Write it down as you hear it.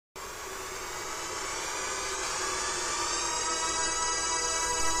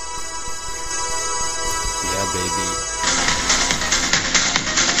baby.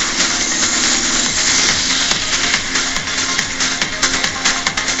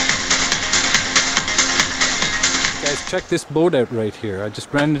 Guys, check this boat out right here. I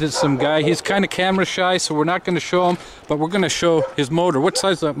just ran into some guy. He's kind of camera shy, so we're not going to show him, but we're going to show his motor. What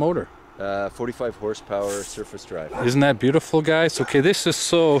size is that motor? 45 horsepower surface drive. Isn't that beautiful, guys? Okay, this is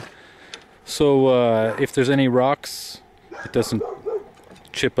so if there's any rocks, it doesn't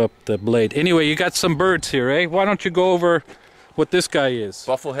chip up the blade. Anyway, you got some birds here, eh? Why don't you go over what this guy is?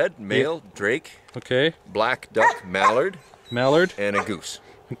 Bufflehead, male, drake. Okay. Black duck, mallard. Mallard. And a goose.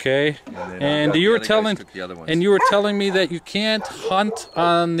 Okay. And you were telling me that you can't hunt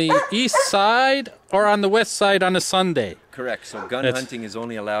on the east side or on the west side on a Sunday. Correct. So gun hunting is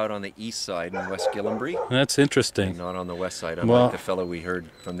only allowed on the east side in West Gillimbry. That's interesting. Not on the west side, unlike the fellow we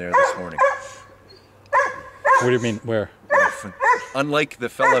heard from there this morning. What do you mean? Where? Unlike the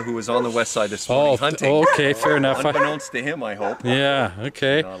fellow who was on the west side this morning hunting. Okay, fair enough. Unbeknownst to him, I hope. Yeah,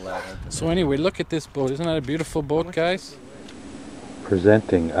 okay. So anyway, look at this boat. Isn't that a beautiful boat, guys?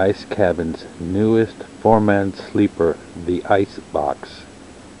 Presenting Ice Cabin's newest 4-man sleeper, the Ice Box.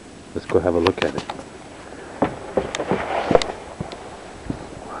 Let's go have a look at it.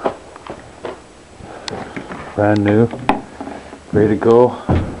 Brand new, ready to go.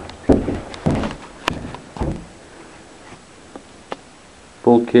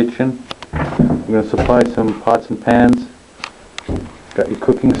 Full kitchen. I'm going to supply some pots and pans. Got your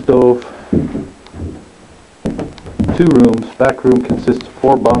cooking stove. 2 rooms. Back room consists of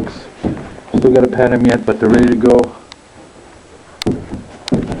 4 bunks. Still got to pad them yet, but they're ready to go.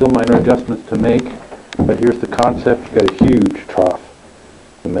 Still minor adjustments to make, but here's the concept. You got a huge trough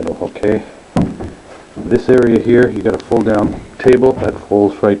in the middle, okay? This area here, you got a fold down table that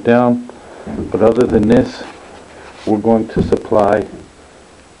folds right down, but other than this, we're going to supply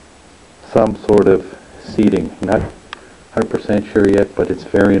some sort of seating. Not 100% sure yet, but it's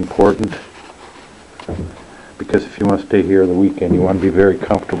very important, because if you want to stay here the weekend, you want to be very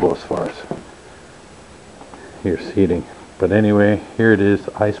comfortable as far as your seating. But anyway, here it is,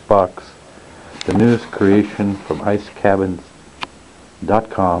 Icebox, the newest creation from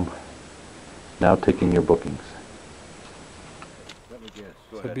icecabins.com, now taking your bookings.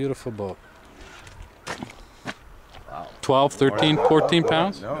 It's a beautiful boat. Wow. 12, 13, 14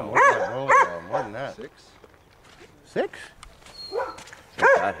 pounds? No, more than that. 6? 6?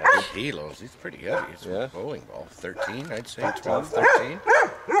 That heavy kilos. He's pretty heavy. It's a bowling ball. 13, I'd say 12, 13.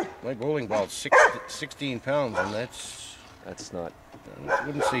 My bowling ball's 16 pounds, and that's not. I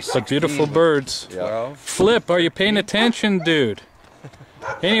wouldn't say 16. The beautiful birds. 12. Flip, are you paying attention, dude?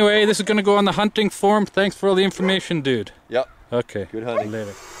 Anyway, this is going to go on the hunting forum. Thanks for all the information, dude. Yep. Okay. Good hunting.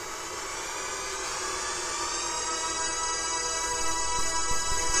 Later.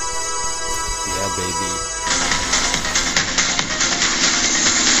 Yeah, baby.